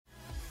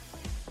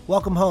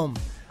Welcome home.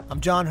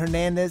 I'm John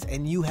Hernandez,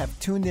 and you have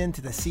tuned in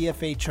to the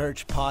CFA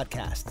Church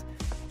podcast.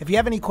 If you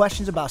have any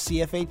questions about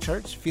CFA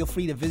Church, feel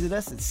free to visit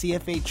us at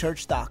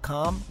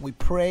cfachurch.com. We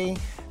pray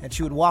that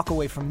you would walk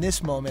away from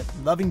this moment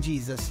loving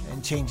Jesus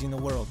and changing the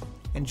world.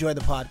 Enjoy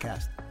the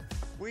podcast.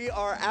 We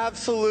are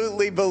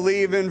absolutely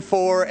believing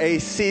for a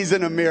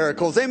season of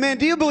miracles. Amen.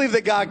 Do you believe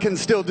that God can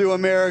still do a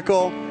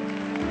miracle?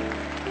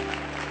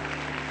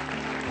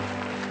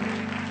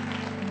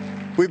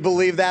 We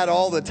believe that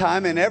all the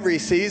time in every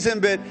season,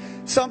 but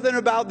something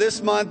about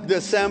this month,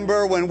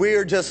 December, when we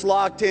are just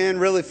locked in,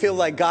 really feel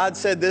like God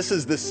said this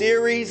is the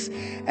series,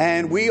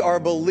 and we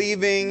are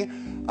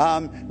believing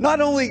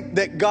not only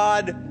that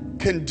God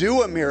can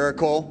do a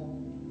miracle,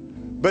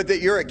 but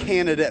that you're a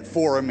candidate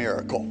for a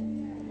miracle,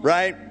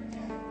 right?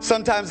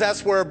 Sometimes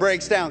that's where it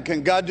breaks down.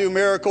 Can God do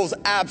miracles?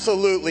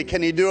 Absolutely.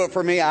 Can He do it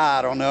for me?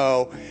 I don't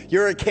know.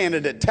 You're a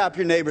candidate. Tap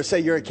your neighbor, say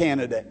you're a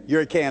candidate.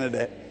 You're a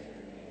candidate.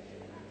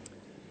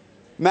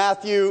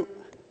 Matthew,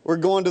 we're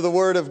going to the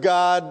Word of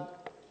God.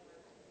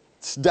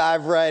 Let's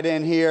dive right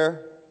in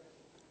here.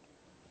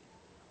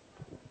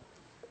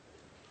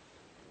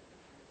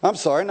 I'm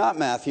sorry, not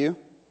Matthew.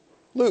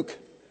 Luke.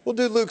 We'll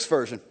do Luke's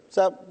version. Is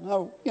that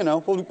how,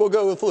 we'll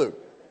go with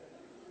Luke.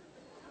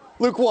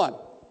 Luke 1.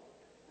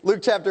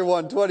 Luke chapter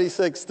 1,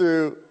 26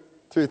 through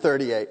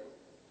 38.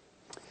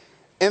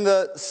 In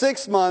the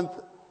 6th month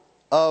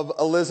of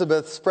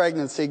Elizabeth's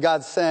pregnancy,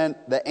 God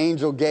sent the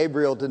angel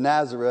Gabriel to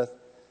Nazareth,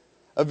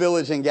 a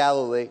village in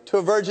Galilee, to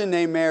a virgin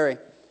named Mary.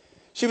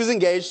 She was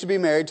engaged to be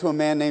married to a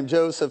man named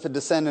Joseph, a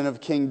descendant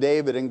of King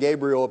David, and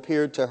Gabriel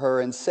appeared to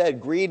her and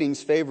said,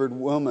 "Greetings, favored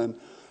woman,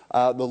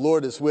 the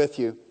Lord is with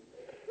you."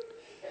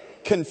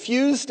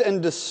 Confused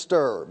and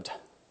disturbed.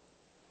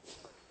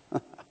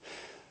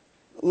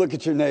 Look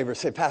at your neighbor,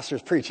 say,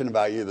 "Pastor's preaching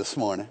about you this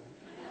morning."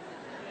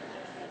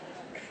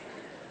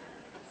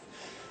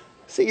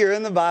 See, you're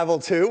in the Bible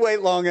too.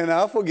 Wait long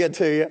enough, we'll get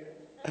to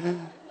you.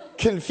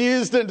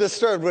 Confused and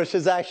disturbed, which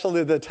is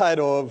actually the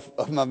title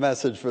of my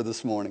message for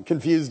this morning.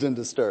 Confused and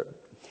disturbed.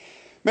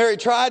 Mary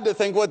tried to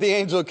think what the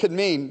angel could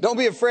mean. "Don't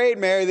be afraid,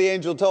 Mary," the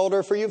angel told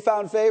her, "for you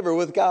found favor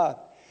with God.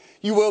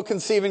 You will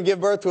conceive and give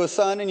birth to a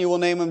son, and you will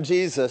name him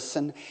Jesus.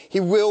 And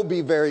he will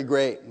be very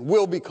great,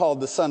 will be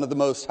called the Son of the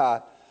Most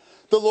High.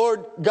 The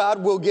Lord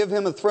God will give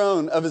him a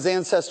throne of his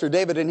ancestor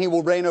David, and he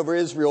will reign over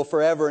Israel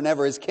forever and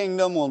ever. His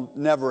kingdom will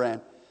never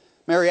end."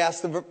 Mary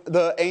asked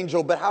the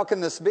angel, "But how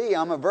can this be?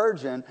 I'm a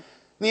virgin."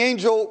 The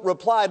angel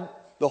replied,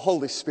 The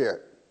Holy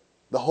Spirit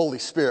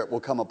will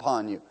come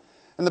upon you.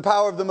 And the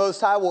power of the Most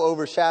High will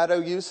overshadow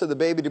you, so the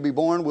baby to be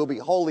born will be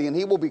holy, and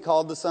he will be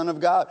called the Son of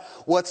God.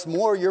 What's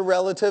more, your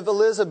relative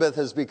Elizabeth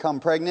has become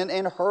pregnant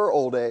in her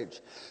old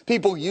age.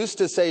 People used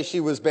to say she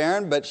was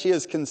barren, but she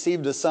has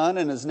conceived a son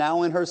and is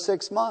now in her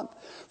 6th month.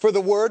 For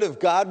the word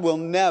of God will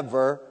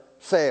never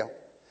fail.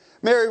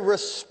 Mary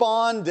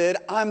responded,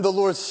 "I'm the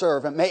Lord's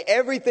servant. May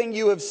everything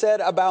you have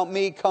said about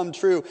me come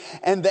true."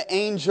 And the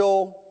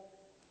angel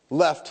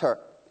left her.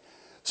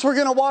 So we're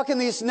going to walk in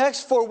these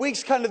next 4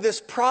 weeks, kind of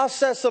this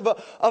process of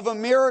a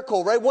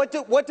miracle, right? What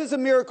does a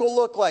miracle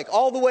look like?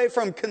 All the way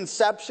from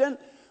conception,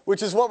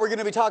 which is what we're going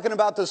to be talking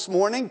about this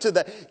morning, to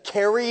the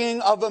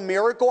carrying of a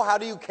miracle. How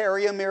do you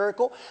carry a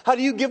miracle? How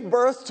do you give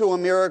birth to a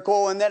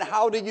miracle? And then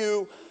how do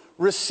you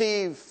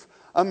receive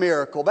a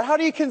miracle? But how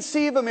do you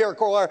conceive a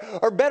miracle?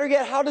 Or better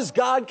yet, how does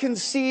God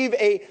conceive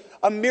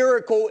a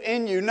miracle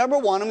in you? Number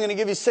one, I'm going to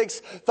give you 6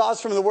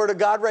 thoughts from the Word of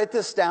God. Write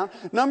this down.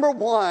 Number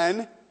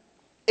one,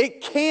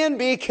 it can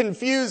be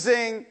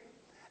confusing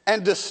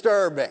and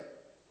disturbing.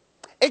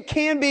 It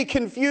can be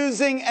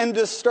confusing and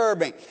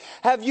disturbing.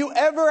 Have you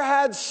ever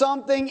had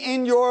something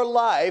in your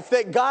life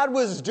that God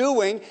was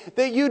doing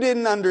that you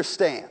didn't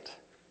understand?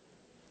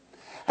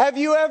 Have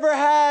you ever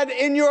had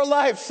in your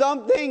life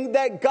something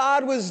that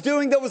God was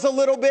doing that was a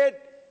little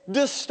bit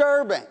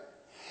disturbing?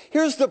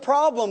 Here's the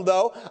problem,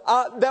 though,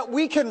 that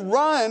we can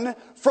run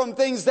from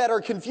things that are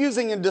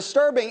confusing and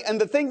disturbing,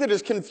 and the thing that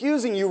is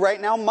confusing you right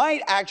now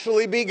might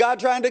actually be God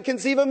trying to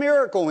conceive a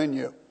miracle in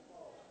you.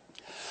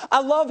 I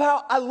love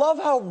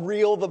how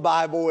real the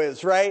Bible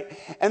is, right?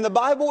 And the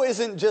Bible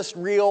isn't just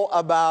real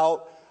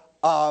about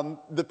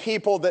the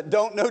people that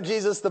don't know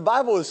Jesus. The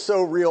Bible is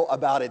so real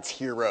about its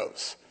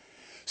heroes.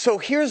 So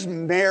here's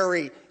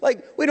Mary.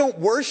 Like, we don't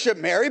worship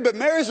Mary, but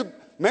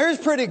Mary's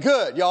pretty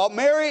good, y'all.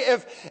 Mary,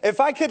 if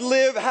I could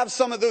have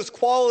some of those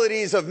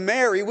qualities of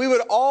Mary, we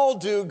would all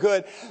do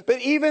good. But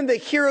even the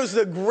heroes,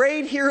 the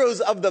great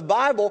heroes of the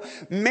Bible,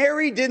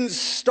 Mary didn't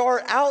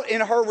start out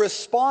in her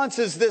response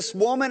as this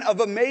woman of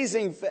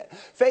amazing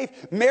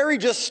faith. Mary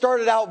just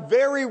started out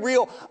very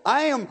real.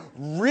 I am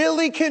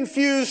really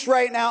confused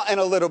right now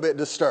and a little bit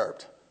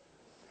disturbed.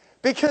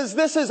 Because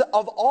this is,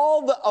 of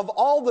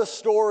all the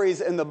stories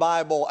in the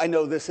Bible, I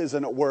know this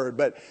isn't a word,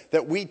 but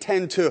that we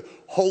tend to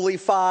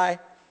holify,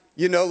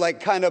 like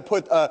kind of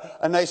put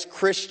a nice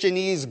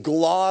Christianese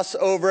gloss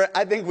over it.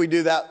 I think we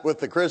do that with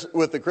the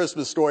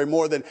Christmas story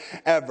more than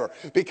ever.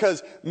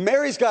 Because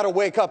Mary's got to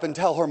wake up and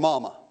tell her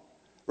mama.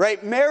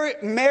 Right?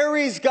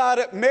 Mary's got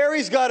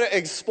to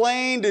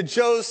explain to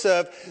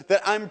Joseph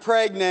that I'm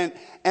pregnant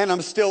and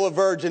I'm still a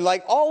virgin.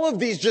 Like, all of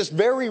these just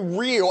very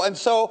real. And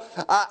so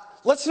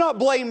let's not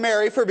blame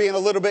Mary for being a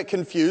little bit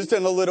confused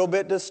and a little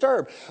bit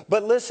disturbed.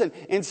 But listen,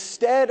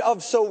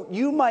 so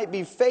you might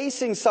be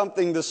facing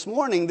something this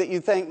morning that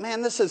you think,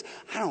 man,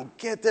 I don't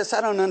get this.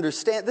 I don't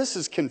understand. This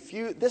is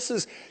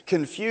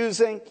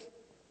confusing.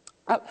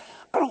 I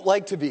don't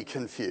like to be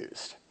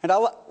confused. And I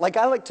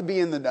like to be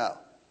in the know.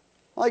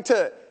 I like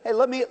to, hey,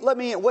 let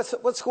me,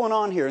 what's going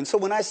on here? And so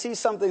when I see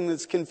something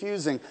that's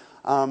confusing,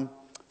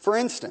 for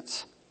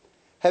instance,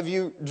 have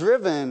you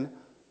driven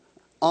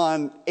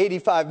on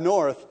 85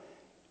 North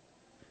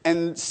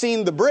and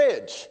seen the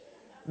bridge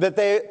that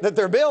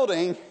they're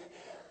building?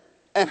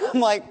 And I'm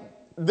like,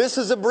 this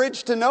is a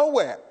bridge to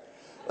nowhere.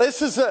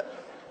 This is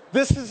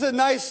a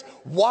nice,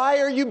 why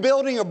are you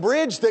building a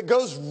bridge that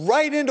goes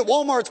right into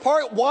Walmart's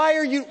park? Why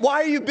are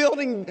you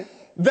building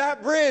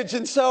that bridge?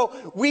 And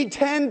so we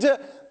tend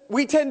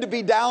to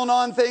be down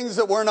on things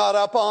that we're not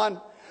up on,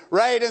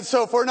 right? And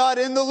so if we're not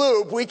in the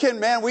loop, we can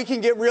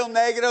get real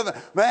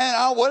negative.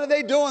 Man, what are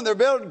they doing? They're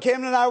building,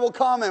 Camden and I will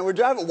comment, we're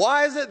driving,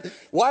 why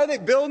are they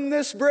building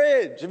this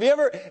bridge? Have you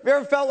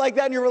ever felt like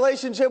that in your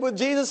relationship with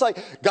Jesus?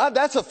 Like, God,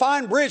 that's a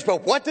fine bridge,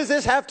 but what does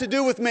this have to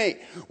do with me?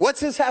 What's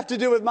this have to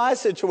do with my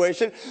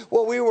situation?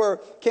 Well,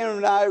 Camden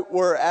and I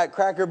were at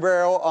Cracker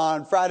Barrel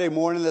on Friday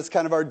morning. That's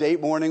kind of our date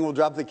morning. We'll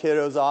drop the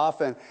kiddos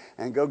off and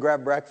go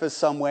grab breakfast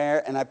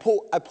somewhere. And I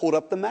pulled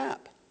up the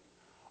map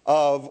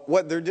of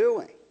what they're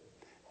doing.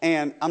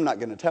 And I'm not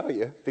going to tell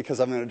you because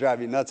I'm going to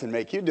drive you nuts and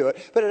make you do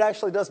it. But it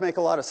actually does make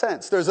a lot of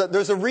sense. There's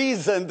a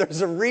reason.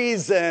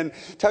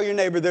 Tell your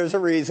neighbor there's a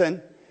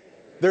reason.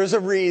 There's a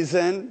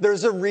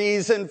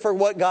reason for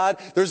what God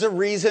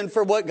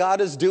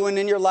is doing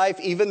in your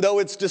life, even though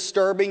it's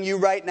disturbing you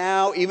right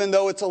now, even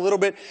though it's a little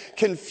bit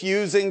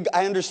confusing.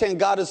 I understand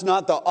God is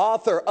not the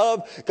author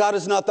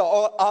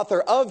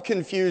of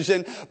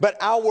confusion, but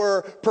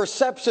our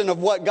perception of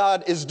what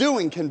God is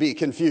doing can be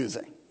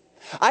confusing.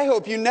 I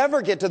hope you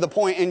never get to the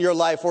point in your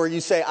life where you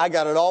say, I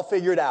got it all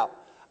figured out.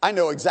 I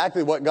know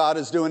exactly what God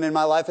is doing in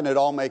my life and it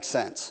all makes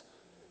sense.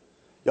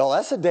 Y'all,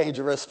 that's a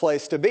dangerous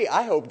place to be.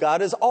 I hope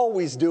God is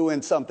always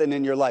doing something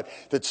in your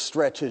life that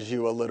stretches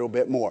you a little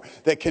bit more,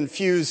 that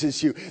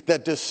confuses you,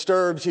 that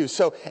disturbs you.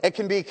 So it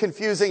can be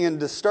confusing and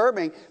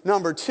disturbing.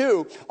 Number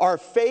two, our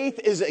faith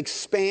is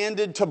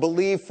expanded to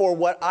believe for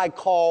what I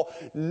call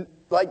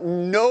like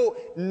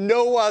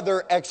no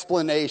other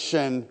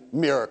explanation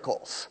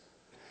miracles.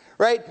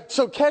 Right?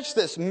 So catch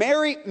this.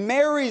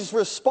 Mary's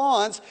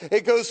response,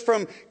 it goes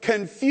from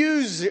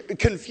confusion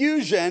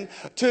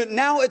to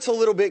now it's a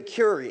little bit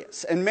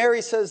curious. And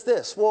Mary says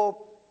this,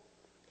 well,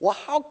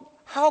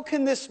 how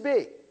can this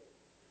be?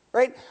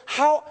 Right?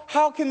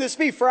 How can this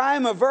be? For I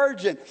am a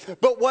virgin.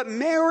 But what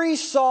Mary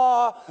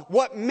saw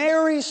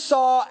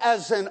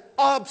as an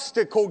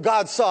obstacle,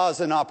 God saw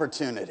as an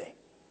opportunity.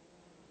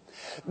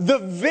 The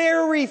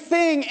very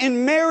thing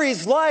in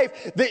Mary's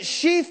life that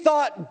she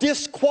thought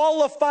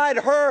disqualified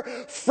her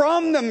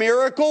from the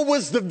miracle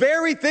was the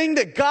very thing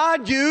that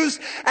God used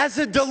as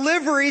a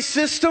delivery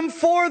system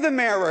for the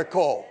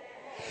miracle.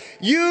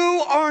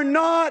 You are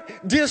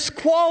not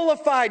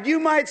disqualified. You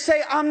might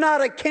say, I'm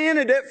not a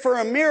candidate for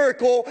a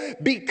miracle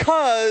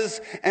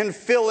because, and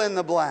fill in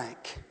the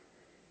blank.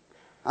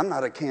 I'm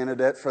not a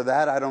candidate for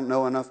that. I don't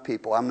know enough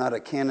people. I'm not a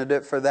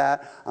candidate for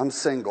that. I'm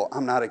single.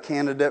 I'm not a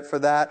candidate for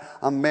that.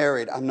 I'm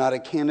married. I'm not a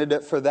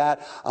candidate for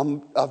that.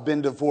 I've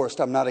been divorced.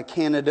 I'm not a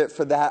candidate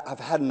for that. I've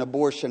had an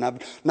abortion. I'm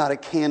not a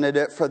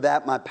candidate for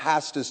that. My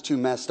past is too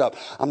messed up.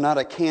 I'm not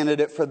a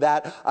candidate for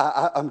that.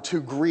 I'm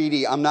too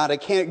greedy. I'm not a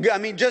candidate. I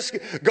mean, just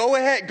go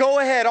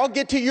ahead. I'll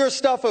get to your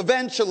stuff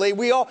eventually.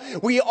 We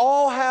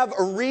all have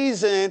a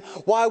reason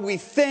why we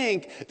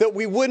think that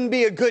we wouldn't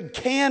be a good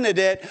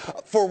candidate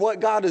for what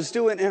God is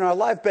doing in our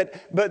life,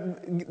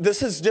 but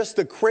this is just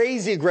the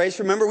crazy grace.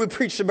 Remember, we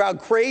preached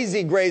about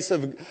crazy grace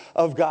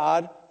of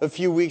God a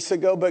few weeks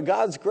ago, but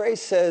God's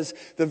grace says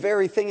the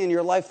very thing in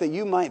your life that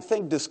you might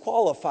think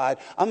disqualified,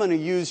 I'm going to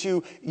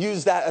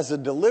use that as a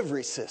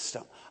delivery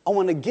system. I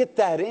want to get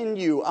that in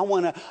you. I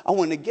want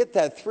to get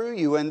that through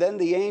you. And then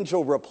the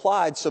angel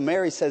replied. So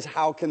Mary says,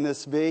 how can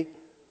this be?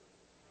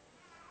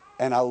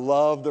 And I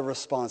love the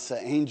response.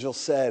 The angel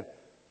said,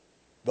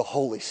 the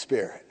Holy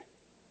Spirit.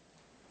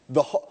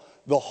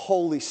 The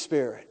Holy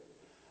Spirit.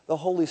 The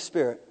Holy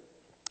Spirit.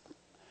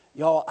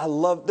 Y'all, I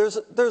love,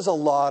 there's a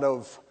lot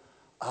of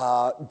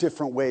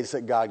different ways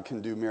that God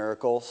can do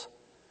miracles.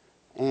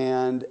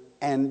 And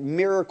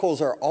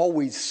miracles are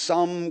always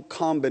some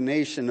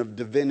combination of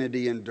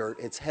divinity and dirt.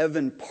 It's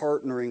heaven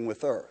partnering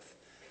with earth.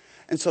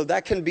 And so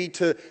that can be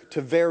to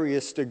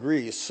various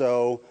degrees.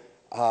 So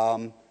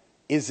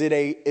is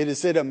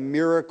it a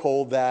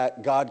miracle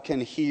that God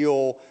can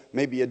heal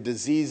maybe a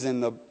disease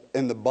in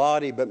the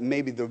body, but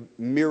maybe the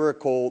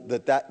miracle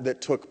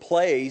that took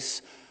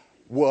place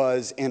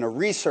was in a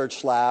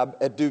research lab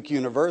at Duke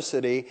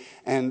University,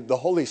 and the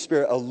Holy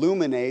Spirit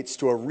illuminates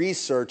to a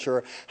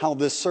researcher how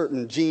this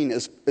certain gene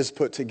is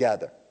put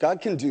together.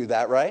 God can do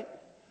that, right?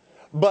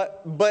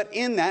 But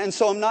in that, and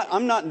so I'm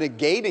not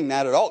negating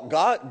that at all.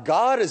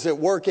 God is at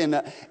work in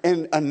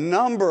a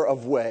number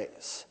of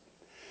ways.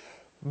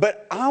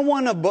 But I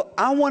want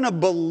to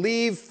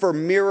believe for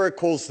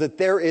miracles that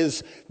there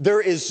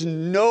is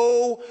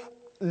no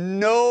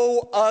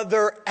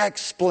other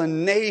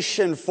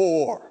explanation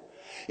for.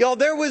 Y'all,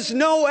 there was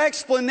no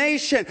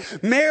explanation.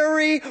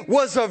 Mary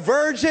was a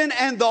virgin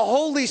and the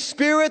Holy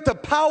Spirit, the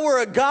power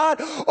of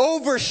God,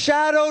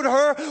 overshadowed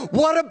her.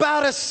 What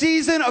about a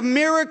season of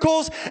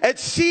miracles at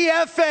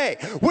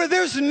CFA where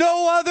there's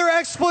no other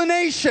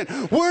explanation?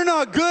 We're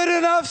not good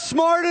enough,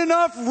 smart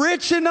enough,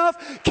 rich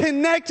enough,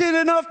 connected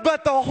enough,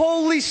 but the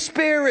Holy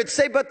Spirit.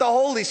 Say, but the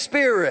Holy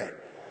Spirit.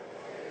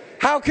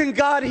 How can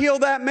God heal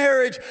that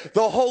marriage?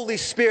 The Holy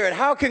Spirit.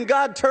 How can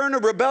God turn a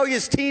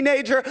rebellious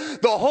teenager?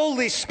 The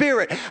Holy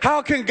Spirit.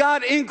 How can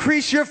God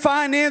increase your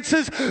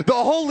finances? The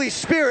Holy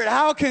Spirit.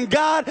 How can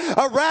God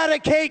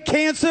eradicate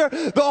cancer?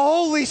 The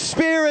Holy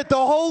Spirit. The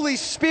Holy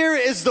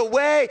Spirit is the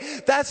way.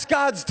 That's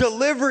God's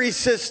delivery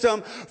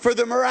system for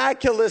the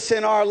miraculous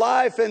in our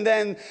life. And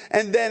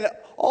then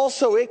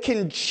also it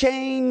can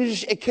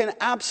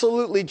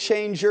absolutely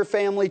change your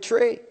family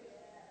tree.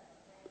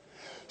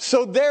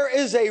 So there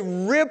is a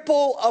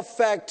ripple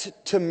effect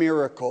to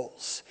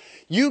miracles.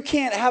 You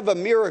can't have a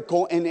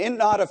miracle and it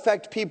not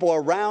affect people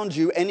around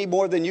you any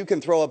more than you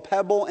can throw a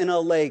pebble in a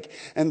lake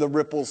and the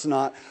ripples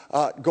not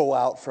go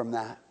out from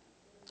that.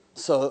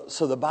 So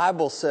the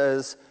Bible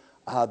says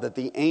that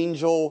the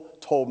angel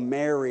told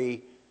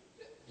Mary,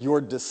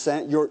 your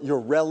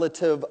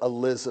relative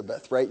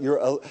Elizabeth, right?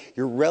 Your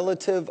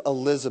relative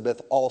Elizabeth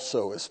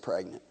also is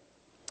pregnant.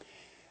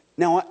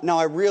 Now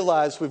I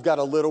realize we've got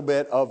a little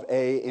bit of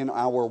in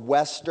our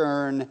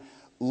Western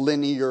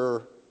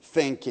linear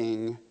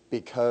thinking,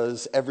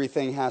 because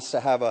everything has to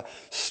have a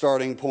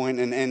starting point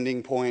and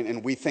ending point,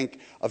 and we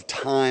think of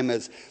time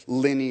as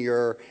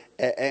linear,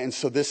 and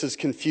so this is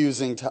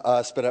confusing to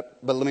us, but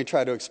let me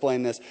try to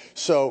explain this.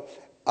 So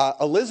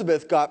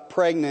Elizabeth got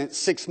pregnant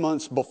 6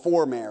 months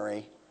before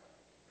Mary,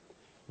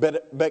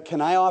 but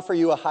can I offer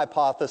you a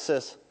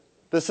hypothesis?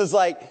 This is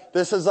like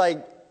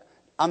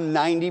I'm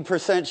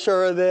 90%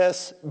 sure of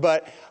this,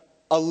 but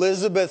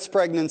Elizabeth's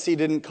pregnancy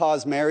didn't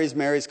cause Mary's.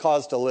 Mary's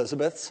caused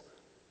Elizabeth's.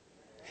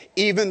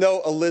 Even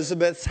though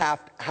Elizabeth's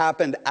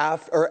happened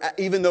after, or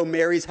even though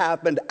Mary's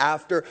happened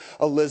after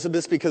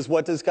Elizabeth's, because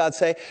what does God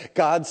say?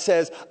 God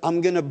says, I'm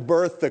going to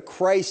birth the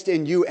Christ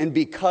in you, and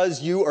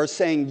because you are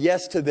saying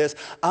yes to this,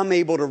 I'm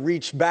able to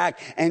reach back,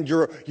 and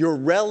your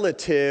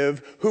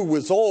relative who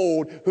was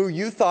old, who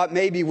you thought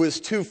maybe was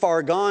too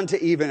far gone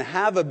to even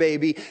have a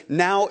baby,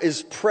 now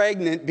is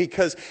pregnant.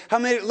 Because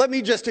let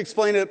me just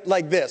explain it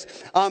like this.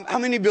 How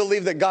many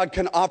believe that God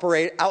can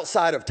operate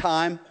outside of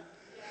time?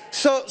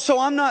 So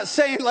I'm not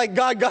saying like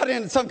God got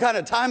in some kind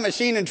of time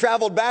machine and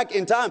traveled back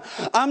in time.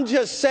 I'm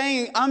just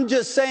saying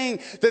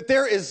that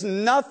there is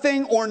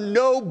nothing or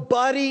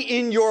nobody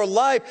in your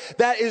life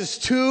that is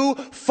too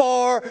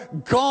far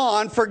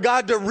gone for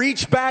God to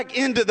reach back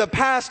into the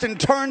past and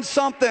turn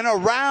something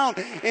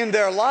around in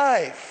their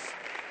life.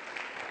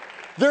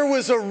 There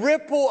was a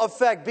ripple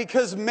effect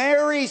because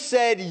Mary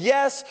said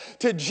yes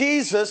to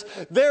Jesus.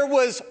 There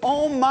was,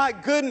 oh my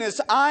goodness,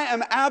 I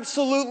am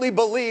absolutely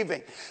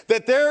believing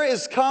that there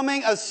is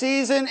coming a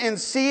season in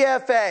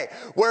CFA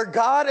where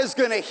God is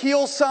going to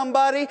heal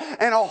somebody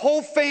and a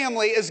whole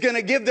family is going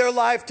to give their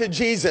life to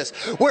Jesus.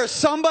 Where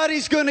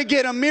somebody's going to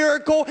get a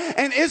miracle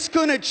and it's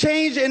going to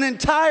change an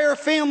entire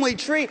family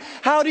tree.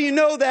 How do you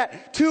know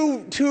that?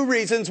 Two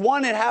reasons.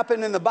 One, it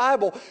happened in the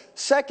Bible.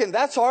 Second,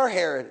 that's our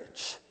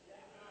heritage.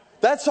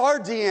 That's our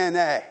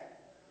DNA.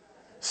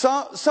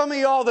 Some of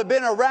y'all that have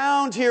been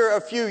around here a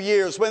few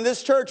years, when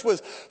this church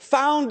was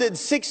founded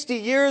 60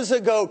 years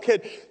ago,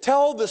 could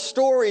tell the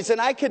stories,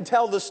 and I could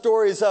tell the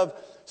stories of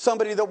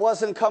somebody that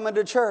wasn't coming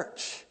to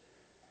church.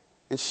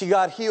 And she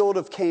got healed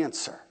of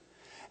cancer.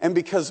 And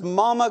because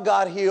mama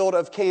got healed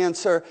of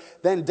cancer,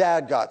 then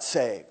dad got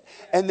saved.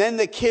 And then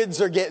the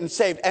kids are getting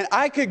saved. And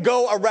I could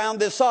go around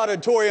this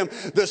auditorium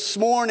this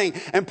morning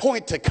and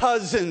point to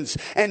cousins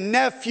and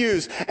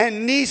nephews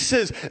and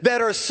nieces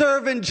that are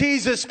serving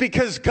Jesus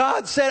because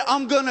God said,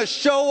 I'm going to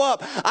show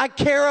up. I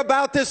care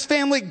about this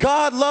family.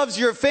 God loves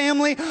your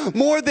family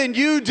more than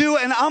you do.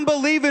 And I'm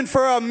believing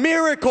for a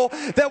miracle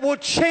that will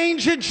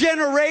change a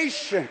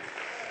generation,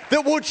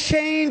 that will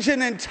change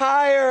an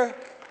entire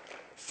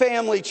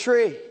family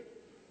tree.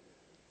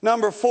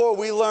 Number 4,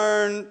 we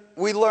learn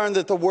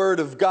that the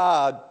Word of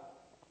God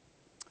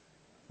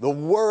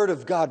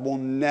will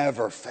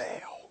never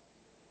fail.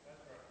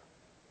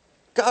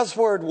 God's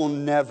Word will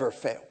never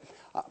fail.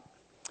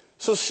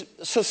 So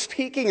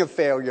speaking of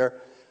failure,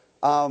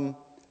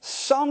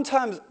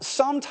 sometimes,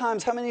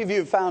 how many of you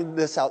have found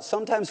this out?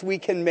 Sometimes we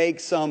can make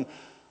some,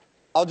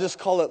 I'll just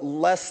call it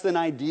less than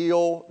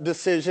ideal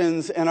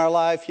decisions in our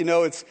life. You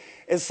know,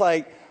 it's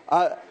like,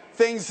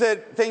 things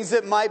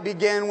that might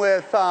begin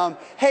with,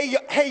 hey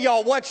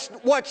y'all,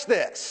 watch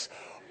this.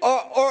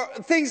 Or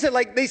things that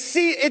like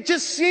it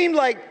just seemed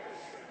like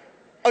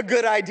a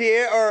good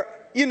idea, or,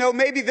 you know,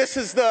 maybe this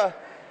is the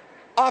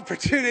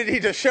opportunity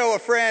to show a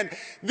friend.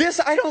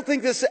 I don't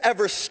think this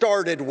ever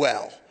started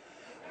well.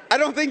 I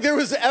don't think there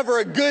was ever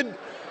a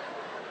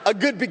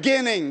good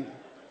beginning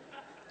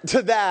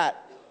to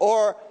that.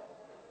 Or,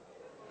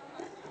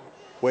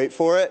 wait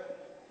for it.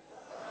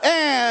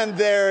 And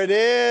there it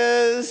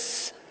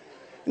is.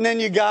 And then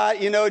you got,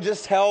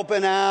 just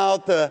helping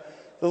out the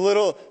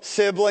little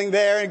sibling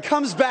there, and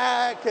comes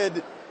back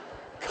and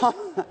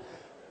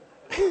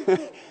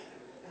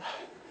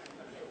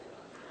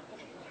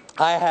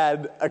I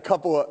had a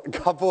couple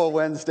of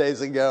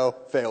Wednesdays ago,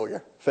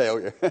 failure.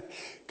 A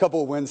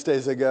couple of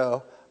Wednesdays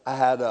ago, I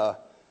had a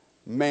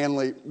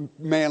manly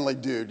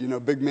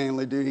dude, big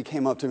manly dude. He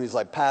came up to me, he's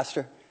like,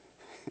 "Pastor,"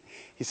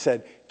 he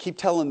said, "keep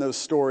telling those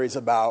stories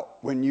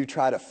about when you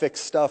try to fix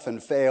stuff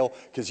and fail,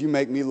 because you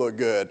make me look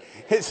good."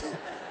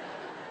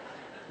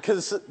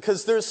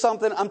 Because there's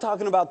something, I'm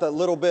talking about that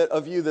little bit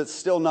of you that's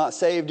still not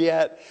saved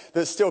yet,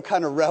 that still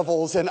kind of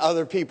revels in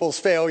other people's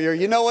failure.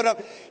 You know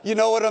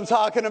what I'm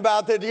talking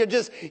about? That you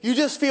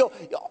just feel,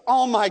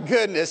 oh my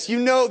goodness,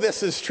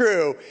 this is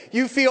true.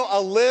 You feel a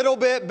little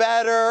bit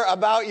better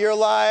about your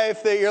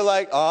life, that you're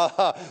like,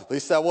 oh, at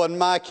least that wasn't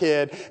my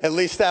kid. At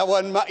least that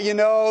wasn't my,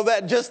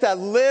 that just that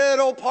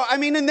little part.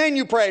 And then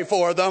you pray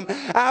for them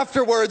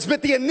afterwards.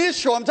 But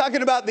I'm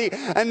talking about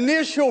the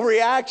initial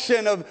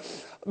reaction of,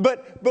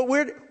 But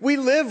we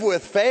live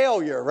with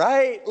failure,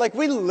 right? Like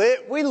we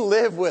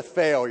live with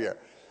failure.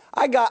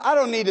 I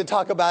don't need to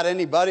talk about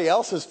anybody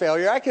else's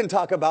failure. I can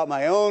talk about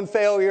my own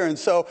failure. And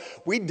so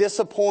we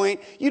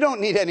disappoint. You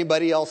don't need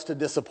anybody else to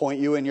disappoint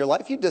you in your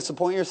life. You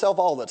disappoint yourself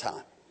all the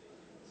time.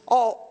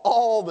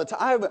 All the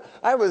time.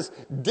 I was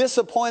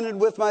disappointed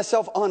with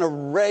myself on a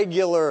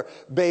regular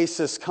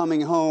basis coming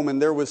home, and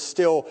there was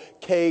still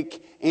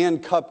cake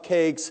and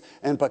cupcakes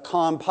and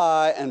pecan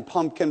pie and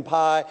pumpkin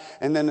pie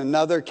and then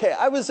another cake.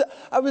 I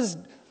was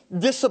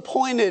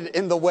disappointed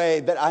in the way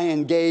that I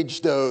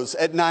engaged those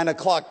at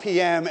 9:00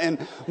 p.m. in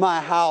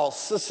my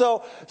house.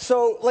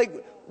 So like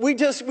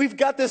we've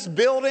got this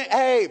building.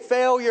 Hey,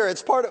 failure,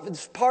 it's part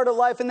of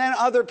life, and then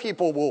other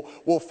people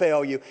will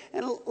fail you.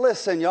 And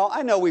listen, y'all,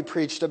 I know we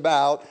preached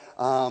about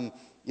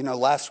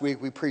last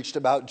week we preached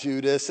about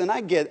Judas, and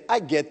I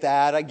get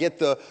that. I get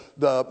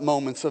the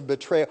moments of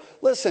betrayal.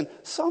 Listen,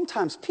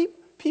 sometimes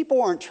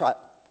people aren't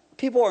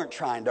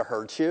trying to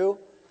hurt you.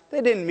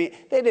 They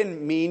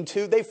didn't mean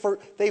to.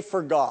 They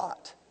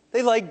forgot.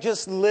 They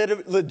just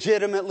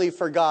legitimately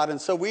forgot. And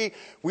so we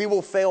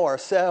will fail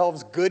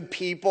ourselves. Good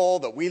people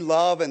that we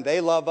love and they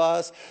love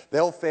us,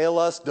 they'll fail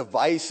us.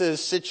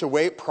 Devices,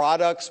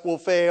 products will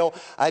fail.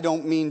 I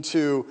don't mean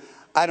to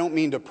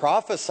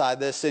prophesy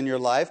this in your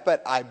life,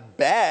 but I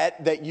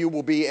bet that you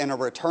will be in a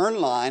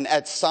return line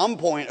at some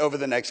point over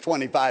the next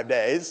 25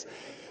 days.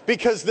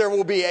 Because there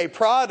will be a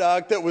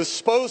product that was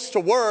supposed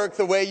to work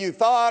the way you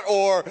thought,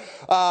 or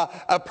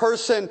a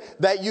person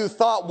that you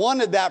thought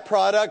wanted that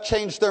product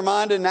changed their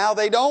mind and now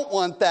they don't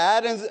want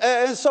that.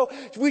 And so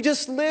we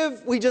just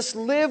live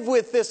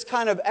with this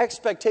kind of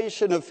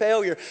expectation of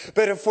failure.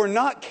 But if we're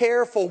not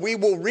careful, we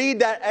will read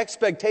that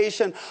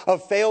expectation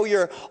of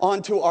failure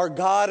onto our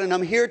God. And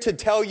I'm here to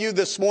tell you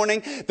this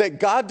morning that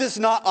God does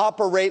not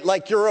operate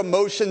like your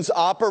emotions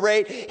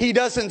operate. He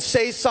doesn't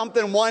say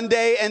something one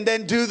day and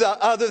then do the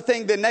other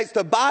thing the next.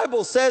 The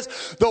Bible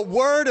says the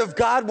Word of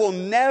God will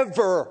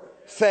never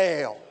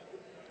fail.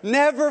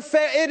 Never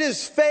fail. It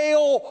is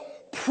fail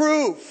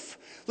proof.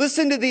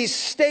 Listen to these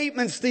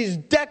statements, these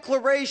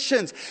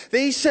declarations.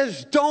 He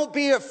says, don't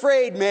be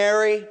afraid,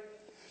 Mary.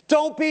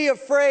 Don't be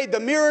afraid. The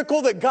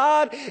miracle that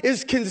God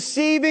is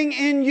conceiving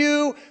in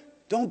you,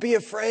 don't be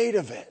afraid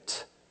of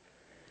it.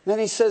 And then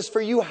he says,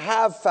 for you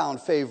have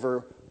found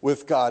favor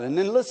with God. And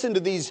then listen to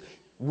these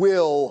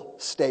will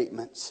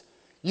statements.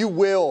 You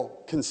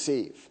will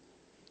conceive.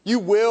 You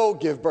will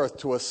give birth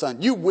to a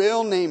son. You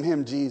will name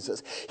him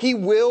Jesus. He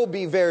will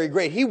be very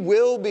great. He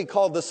will be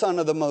called the Son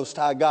of the Most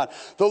High God.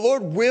 The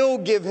Lord will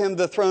give him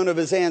the throne of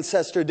his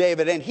ancestor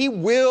David, and he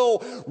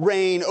will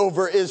reign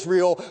over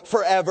Israel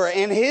forever.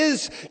 And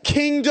his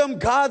kingdom,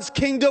 God's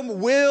kingdom,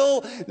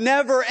 will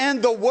never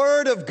end. The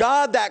Word of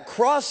God, that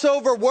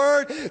crossover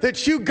word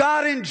that you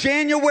got in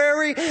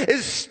January,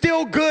 is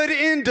still good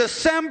in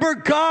December.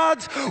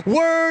 God's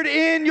Word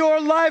in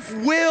your life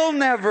will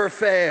never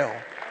fail.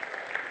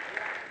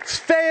 It's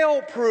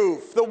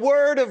fail-proof. The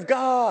Word of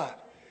God.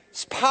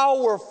 It's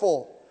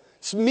powerful.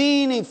 It's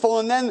meaningful.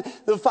 And then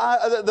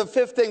the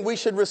fifth thing, we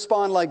should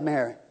respond like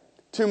Mary.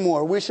 Two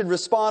more. We should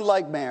respond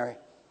like Mary.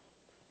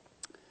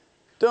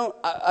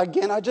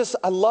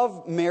 I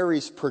love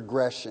Mary's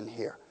progression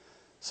here.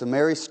 So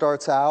Mary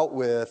starts out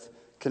with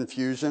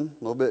confusion,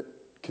 a little bit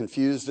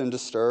confused and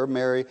disturbed.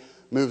 Mary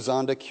moves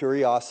on to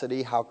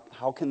curiosity.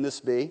 How can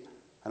this be?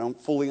 I don't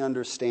fully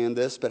understand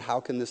this, but how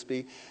can this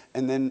be?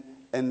 And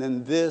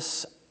then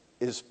this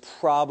is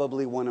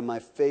probably one of my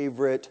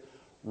favorite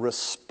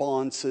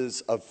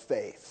responses of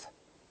faith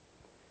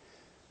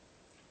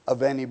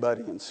of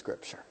anybody in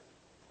Scripture.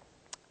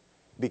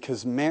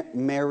 Because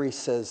Mary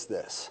says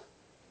this.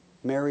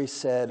 Mary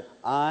said,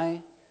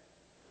 I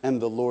am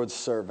the Lord's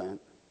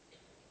servant.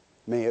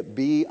 May it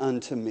be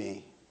unto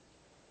me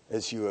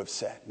as you have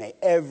said. May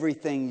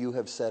everything you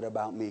have said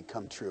about me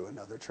come true.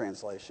 Another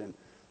translation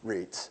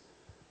reads.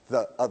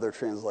 The other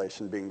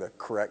translation being the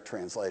correct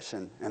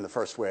translation, and the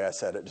first way I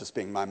said it just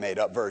being my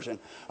made-up version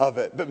of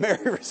it. But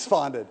Mary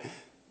responded,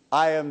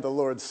 I am the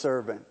Lord's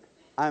servant.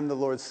 I am the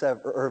Lord's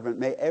servant.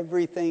 May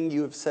everything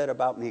you have said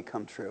about me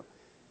come true.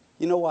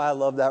 You know why I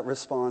love that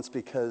response?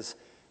 Because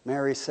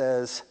Mary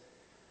says,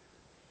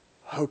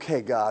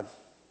 okay, God,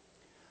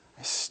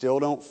 I still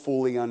don't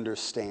fully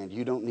understand.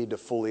 You don't need to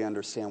fully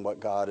understand what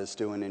God is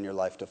doing in your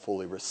life to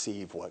fully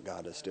receive what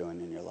God is doing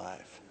in your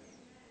life.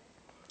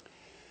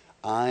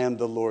 I am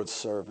the Lord's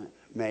servant.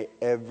 May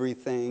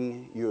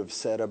everything you have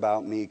said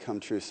about me come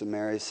true. So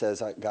Mary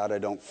says, God, I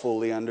don't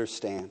fully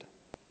understand.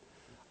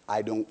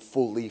 I don't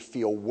fully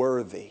feel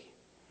worthy.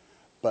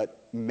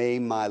 But may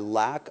my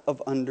lack of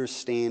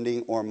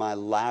understanding or my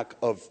lack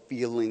of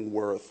feeling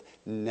worth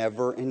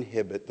never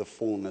inhibit the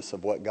fullness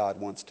of what God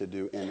wants to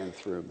do in and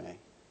through me.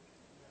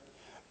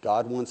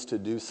 God wants to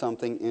do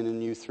something in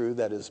and you through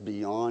that is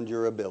beyond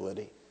your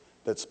ability,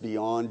 that's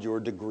beyond your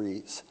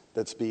degrees,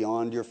 that's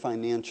beyond your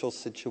financial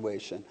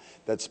situation,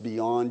 that's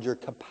beyond your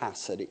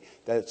capacity,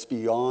 that's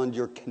beyond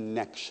your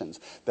connections,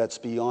 that's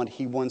beyond.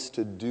 He wants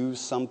to do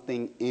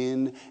something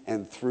in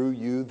and through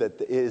you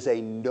that is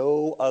a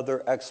no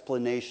other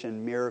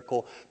explanation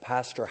miracle.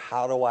 Pastor,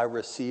 how do I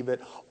receive it?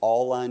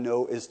 All I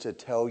know is to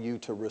tell you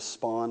to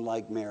respond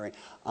like Mary.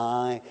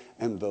 I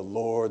am the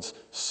Lord's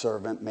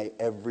servant. May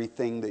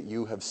everything that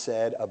you have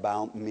said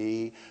about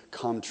me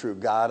come true.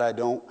 God, I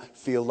don't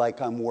feel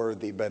like I'm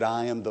worthy, but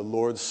I am the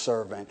Lord's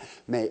servant.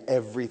 May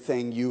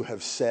everything you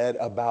have said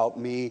about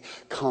me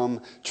come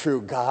true.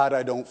 God,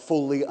 I don't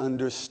fully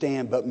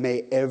understand, but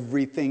may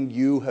everything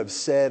you have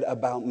said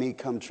about me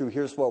come true.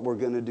 Here's what we're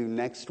going to do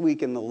next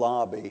week in the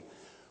lobby.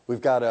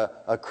 We've got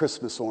a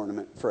Christmas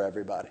ornament for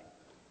everybody.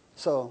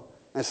 So,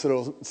 nice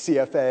little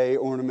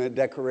CFA ornament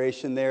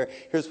decoration there.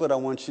 Here's what I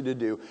want you to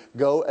do.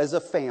 Go as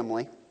a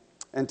family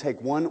and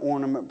take one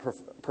ornament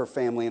per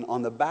family. And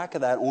on the back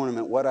of that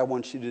ornament, what I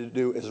want you to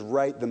do is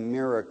write the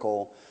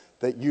miracle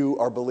that you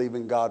are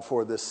believing God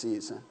for this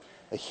season.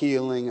 A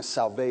healing, a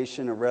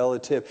salvation, a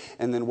relative.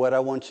 And then what I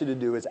want you to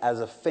do is, as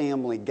a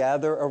family,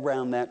 gather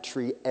around that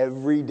tree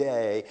every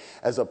day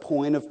as a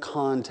point of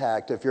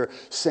contact. If you're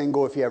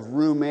single, if you have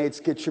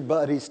roommates, get your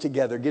buddies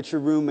together, get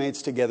your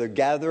roommates together,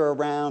 gather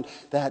around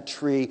that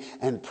tree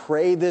and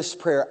pray this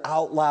prayer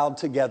out loud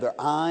together.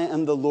 I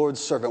am the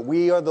Lord's servant.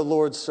 We are the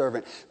Lord's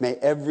servant. May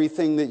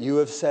everything that you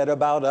have said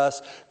about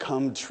us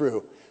come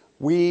true.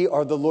 We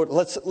are the Lord.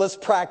 Let's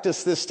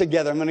practice this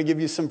together. I'm going to give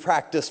you some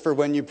practice for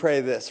when you pray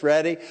this.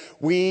 Ready?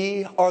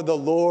 We are the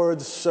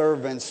Lord's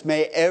servants.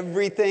 May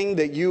everything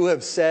that you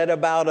have said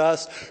about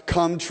us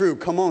come true.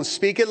 Come on,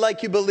 speak it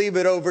like you believe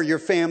it over your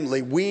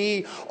family.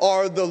 We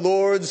are the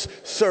Lord's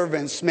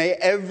servants. May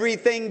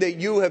everything that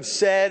you have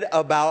said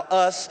about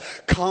us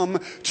come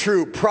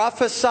true.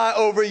 Prophesy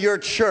over your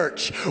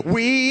church.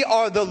 We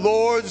are the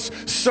Lord's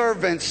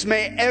servants.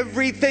 May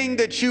everything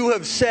that you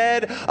have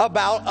said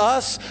about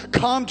us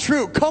come true.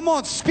 Come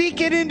on,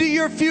 speak it into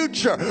your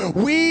future.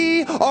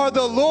 We are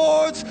the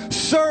Lord's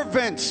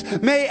servants.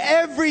 May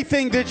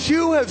everything that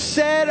you have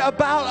said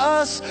about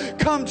us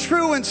come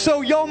true. And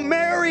so,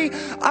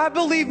 I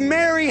believe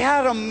Mary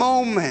had a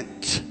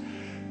moment.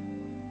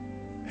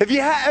 Have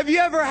you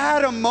ever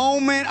had a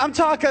moment? I'm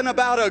talking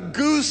about a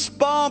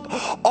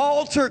goosebump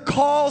altar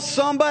call.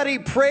 Somebody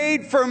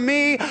prayed for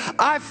me.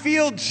 I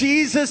feel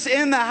Jesus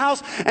in the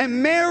house.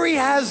 And Mary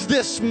has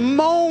this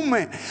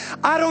moment.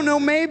 I don't know,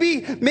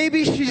 maybe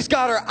she's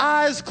got her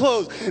eyes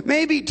closed.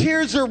 Maybe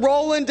tears are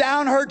rolling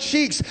down her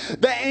cheeks.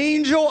 The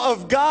angel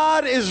of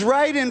God is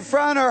right in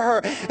front of her.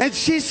 And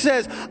she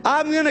says,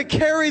 I'm going to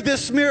carry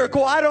this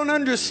miracle. I don't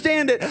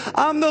understand it.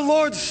 I'm the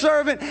Lord's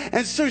servant.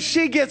 And so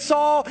she gets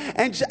all,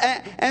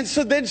 and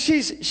so then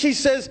she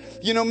says,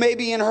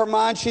 maybe in her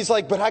mind, she's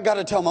like, but I got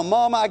to tell my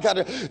mama, I got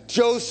to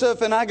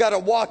Joseph, and I got to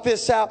walk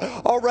this out.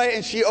 All right.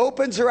 And she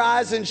opens her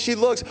eyes and she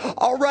looks,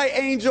 all right,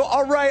 angel.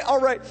 All right. All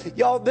right.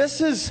 Y'all,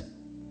 this is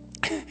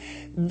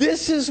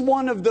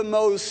one of the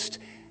most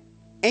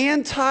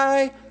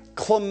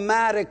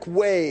anticlimactic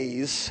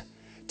ways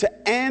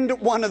to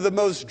end one of the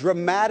most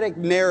dramatic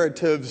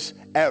narratives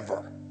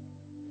ever.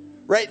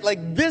 Right?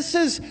 Like this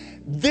is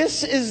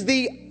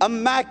the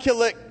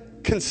Immaculate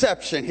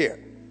Conception here.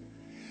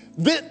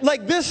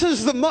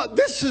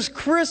 This is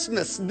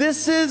Christmas.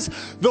 This is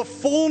the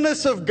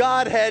fullness of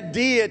Godhead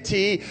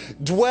deity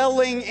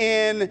dwelling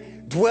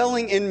in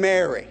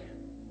Mary.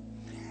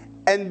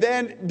 And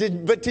then,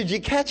 did you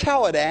catch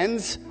how it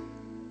ends?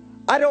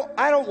 I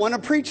don't want to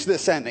preach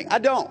this ending. I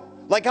don't.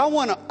 I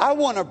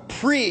want to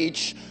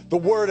preach the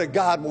word of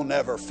God will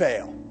never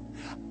fail.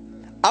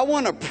 I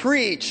want to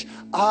preach,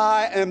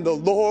 I am the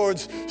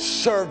Lord's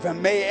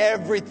servant. May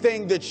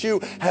everything that you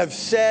have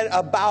said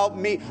about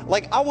me,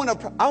 I want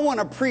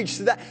to preach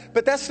that.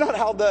 But that's not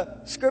how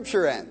the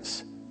scripture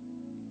ends.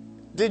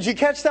 Did you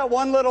catch that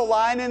one little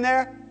line in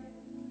there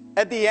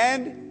at the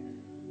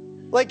end?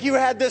 Like you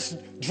had this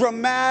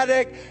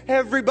dramatic,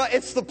 everybody,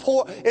 it's the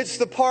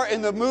part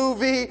in the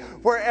movie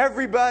where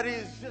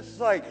everybody's just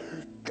like,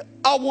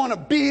 I want to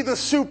be the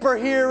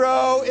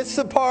superhero. It's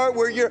the part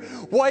where you're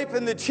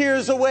wiping the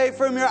tears away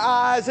from your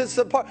eyes. It's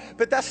the part,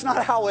 but that's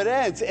not how it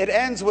ends. It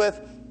ends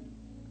with,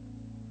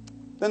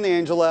 then the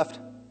angel left.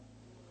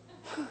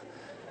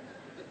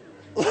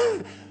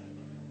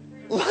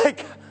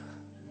 Like,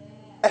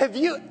 have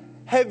you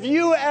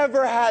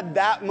ever had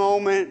that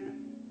moment?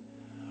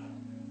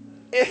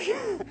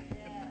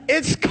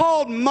 It's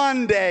called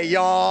Monday,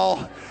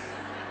 y'all.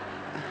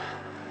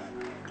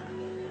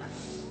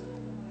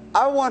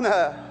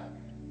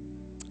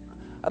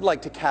 I'd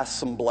like to cast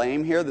some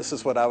blame here. This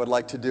is what I would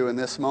like to do in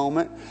this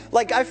moment.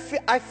 Like, I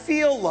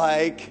feel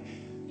like,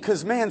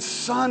 because man,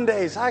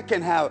 Sundays, I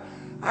can have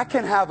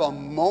a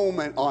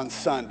moment on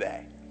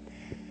Sunday.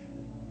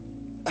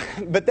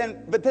 But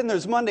then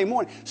there's Monday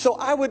morning. So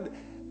I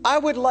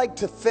would like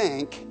to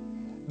think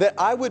that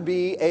I would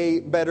be a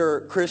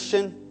better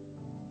Christian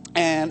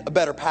and a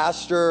better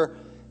pastor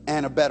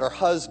and a better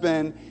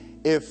husband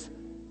if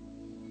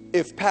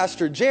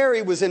Pastor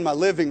Jerry was in my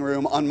living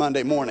room on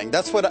Monday morning.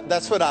 That's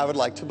what I would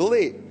like to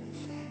believe.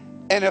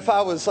 And if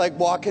I was like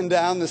walking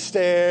down the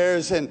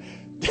stairs and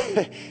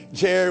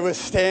Jerry was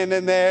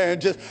standing there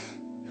and just,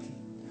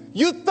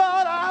 you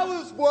thought I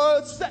was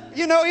worth,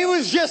 he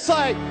was just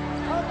like,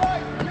 I'm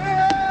like,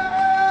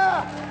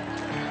 yeah!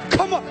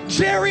 Come on,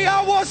 Jerry,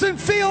 I wasn't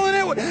feeling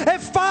it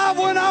at 5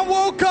 when I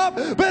woke up,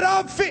 but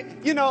I'm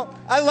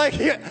I like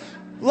it.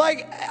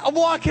 Like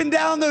walking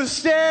down those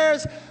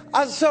stairs.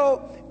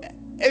 So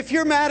if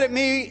you're mad at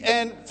me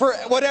and for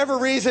whatever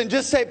reason,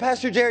 just say,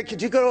 Pastor Jerry,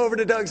 could you go over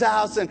to Doug's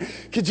house and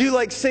could you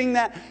like sing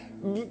that?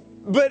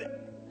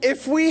 But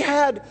if we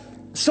had,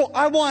 so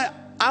I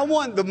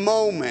want the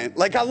moment.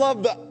 Like I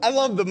love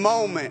the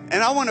moment,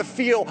 and I want to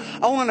feel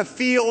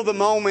the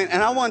moment,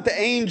 and I want the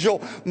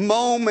angel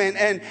moment.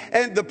 And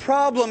the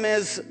problem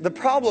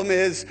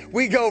is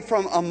we go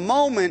from a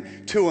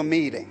moment to a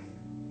meeting.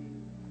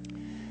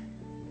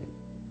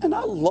 And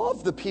I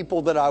love the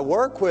people that I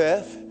work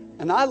with,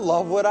 and I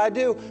love what I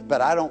do, but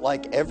I don't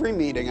like every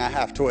meeting I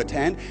have to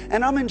attend,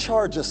 and I'm in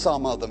charge of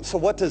some of them. So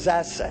what does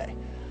that say?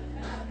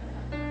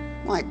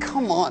 I'm like,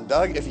 come on,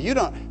 Doug, if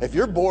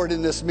you're bored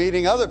in this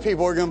meeting, other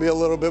people are going to be a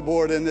little bit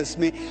bored in this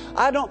meeting.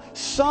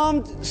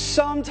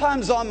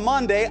 Sometimes on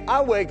Monday,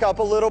 I wake up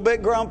a little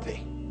bit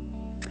grumpy.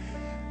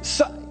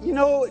 So,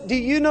 do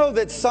you know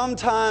that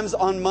sometimes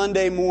on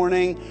Monday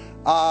morning,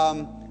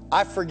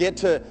 I forget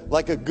to,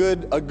 like a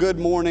good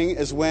morning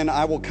is when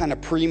I will kind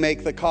of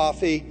pre-make the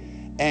coffee,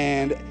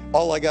 and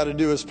all I got to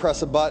do is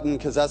press a button,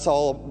 because that's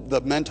all the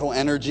mental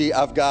energy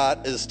I've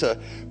got is to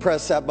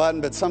press that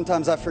button. But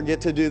sometimes I forget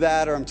to do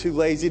that, or I'm too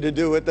lazy to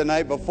do it the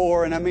night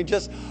before. And I mean,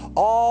 just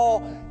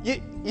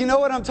you know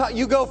what I'm talking.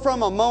 You go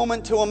from a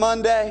moment to a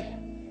Monday.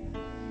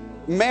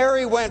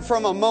 Mary went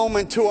from a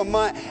moment to a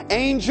month.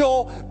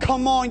 Angel,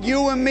 come on,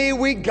 you and me,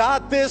 we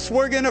got this.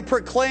 We're going to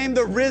proclaim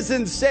the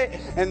risen Savior.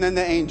 And then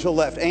the angel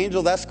left.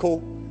 Angel, that's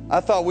cool.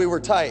 I thought we were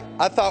tight.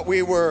 I thought we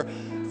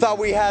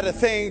had a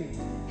thing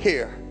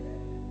here.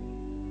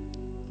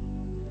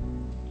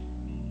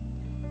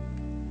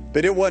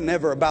 But it wasn't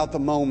ever about the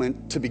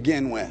moment to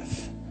begin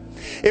with.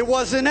 It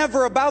wasn't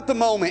ever about the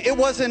moment. It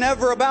wasn't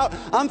ever about,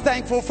 I'm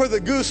thankful for the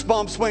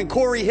goosebumps when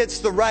Corey hits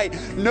the right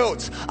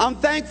notes. I'm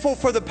thankful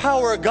for the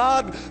power of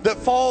God that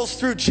falls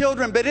through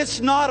children. But it's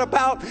not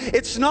about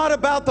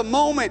the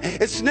moment.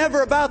 It's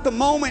never about the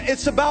moment.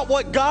 It's about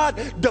what God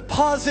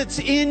deposits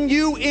in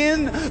you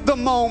in the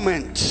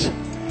moment.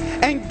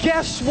 And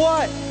guess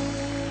what?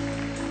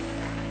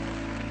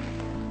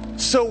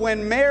 So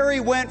when Mary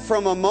went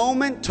from a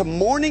moment to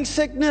morning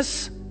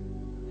sickness,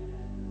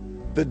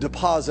 the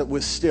deposit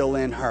was still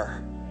in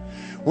her.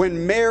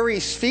 When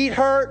Mary's feet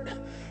hurt,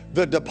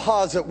 the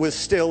deposit was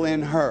still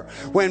in her.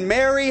 When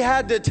Mary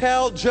had to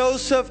tell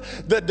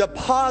Joseph, the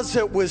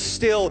deposit was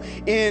still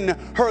in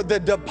her. The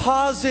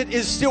deposit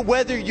is still,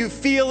 whether you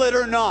feel it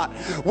or not,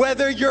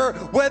 whether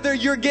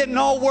you're getting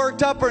all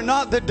worked up or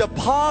not, the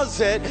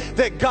deposit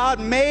that God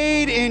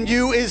made in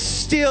you is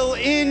still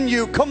in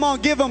you. Come on,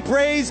 give him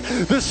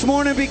praise this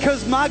morning,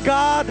 because my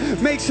God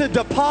makes a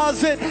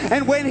deposit,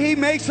 and when he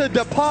makes a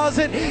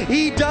deposit,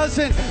 he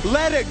doesn't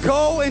let it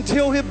go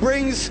until he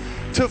brings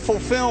to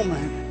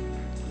fulfillment.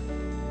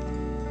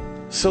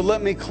 So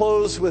let me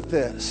close with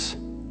this.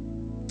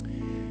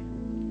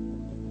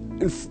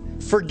 And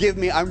forgive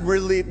me,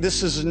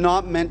 this is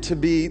not meant to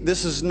be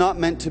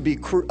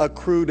a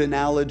crude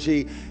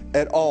analogy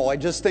at all. I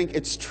just think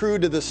it's true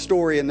to the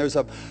story, and there's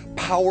a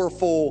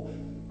powerful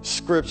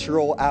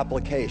scriptural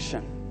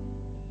application.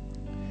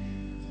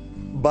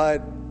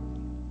 But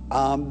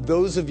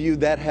those of you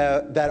that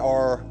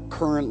are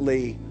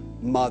currently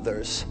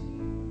mothers,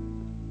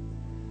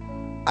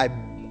 I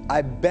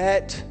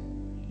bet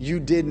you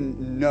didn't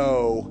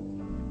know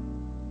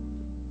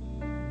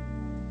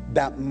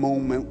that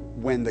moment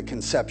when the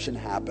conception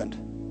happened.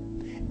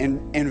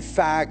 And in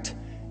fact,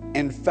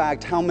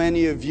 how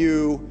many of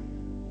you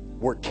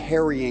were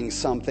carrying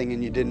something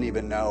and you didn't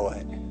even know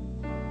it?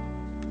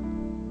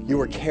 You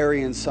were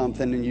carrying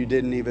something and you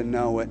didn't even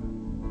know it.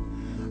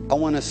 I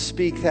want to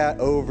speak that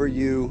over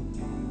you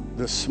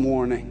this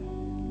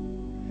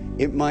morning.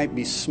 It might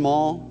be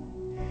small.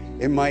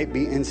 It might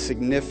be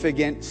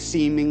insignificant,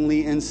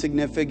 seemingly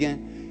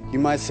insignificant. You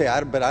might say,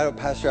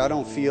 Pastor, I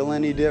don't feel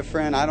any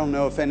different. I don't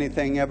know if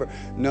anything ever.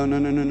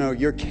 No.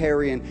 You're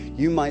carrying,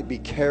 you might be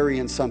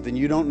carrying something.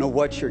 You don't know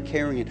what you're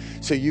carrying.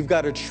 So you've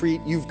got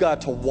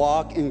to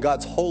walk in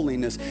God's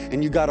holiness,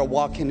 and you got to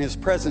walk in His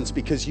presence,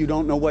 because you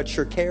don't know what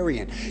you're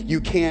carrying. You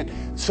can't,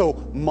 so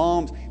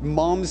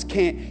moms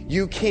can't,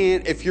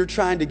 if you're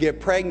trying to get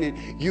pregnant,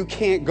 you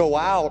can't go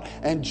out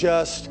and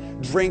just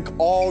drink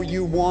all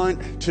you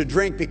want to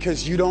drink,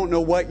 because you don't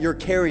know what you're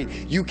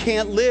carrying. You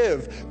can't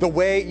live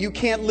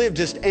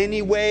just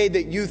any way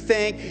that you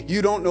think.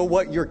 You don't know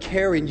what you're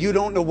carrying. You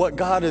don't know what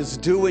God is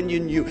doing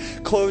in you.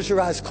 Close your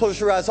eyes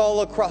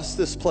all across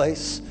this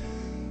place.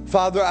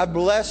 Father, I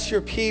bless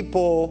your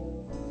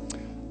people.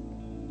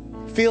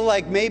 Feel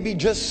like maybe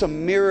just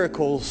some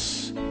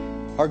miracles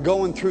are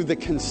going through the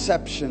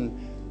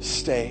conception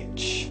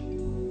stage.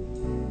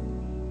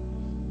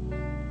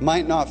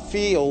 Might not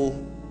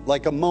feel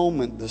like a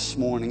moment this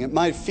morning. It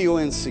might feel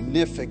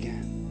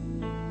insignificant.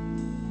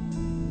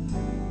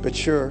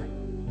 But you're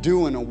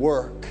doing a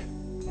work.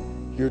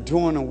 You're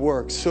doing a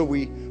work. So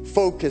we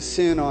focus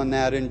in on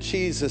that in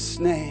Jesus'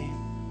 name.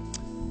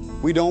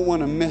 We don't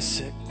want to miss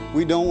it.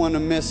 We don't want to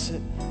miss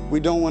it. We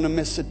don't want to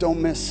miss it.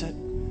 Don't miss it.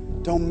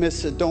 Don't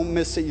miss it. Don't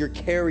miss it. You're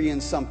carrying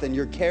something.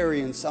 You're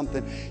carrying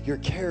something. You're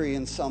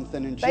carrying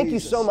something in Jesus. Thank you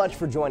so much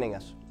for joining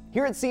us.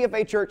 Here at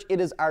CFA Church, it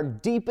is our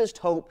deepest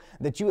hope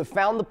that you have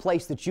found the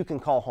place that you can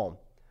call home.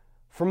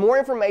 For more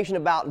information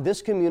about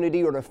this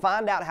community, or to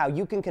find out how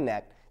you can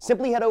connect,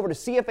 simply head over to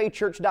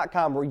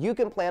cfachurch.com, where you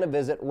can plan a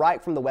visit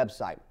right from the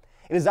website.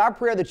 It is our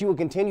prayer that you will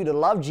continue to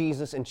love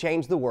Jesus and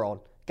change the world.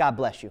 God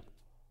bless you.